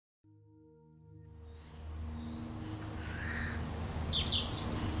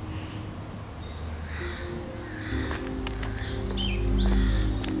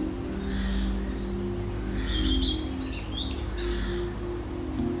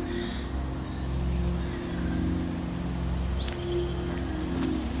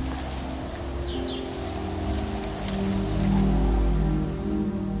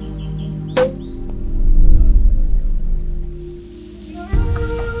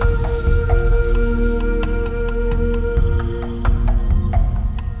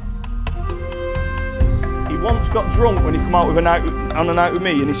just got drunk when he come out with on a night with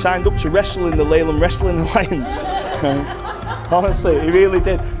me, and he signed up to wrestle in the Leyland Wrestling Alliance. Honestly, he really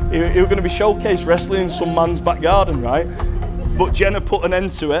did. He was going to be showcased wrestling in some man's back garden, right? But Jenna put an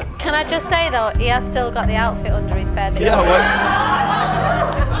end to it. Can I just say though, he has still got the outfit under his bed. Yeah, well,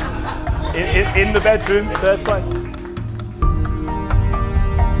 in the bedroom, third play.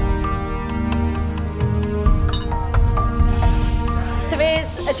 There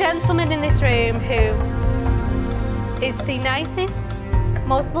is a gentleman in this room who is the nicest,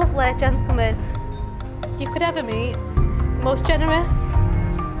 most lovely gentleman you could ever meet. Most generous.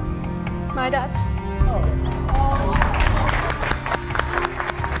 My dad.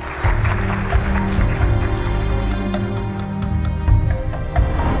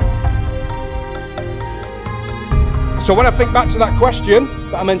 So when I think back to that question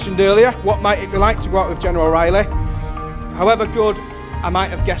that I mentioned earlier, what might it be like to go out with Jenna O'Reilly? However good I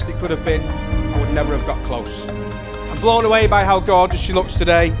might have guessed it could have been, I would never have got close. I'm blown away by how gorgeous she looks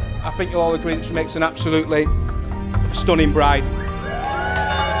today. I think you'll all agree that she makes an absolutely stunning bride.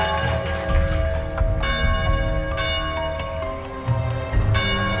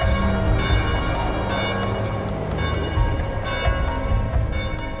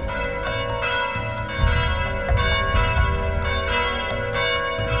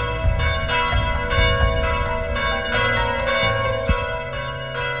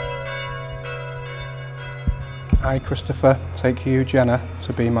 I, Christopher, take you, Jenna,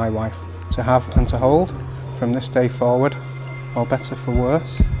 to be my wife, to have and to hold from this day forward, for better, for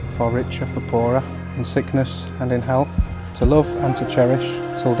worse, for richer, for poorer, in sickness and in health, to love and to cherish,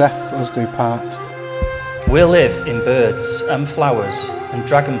 till death us do part. We'll live in birds and flowers and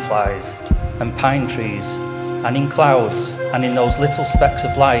dragonflies and pine trees and in clouds and in those little specks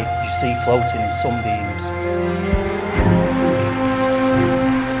of light you see floating in sunbeams.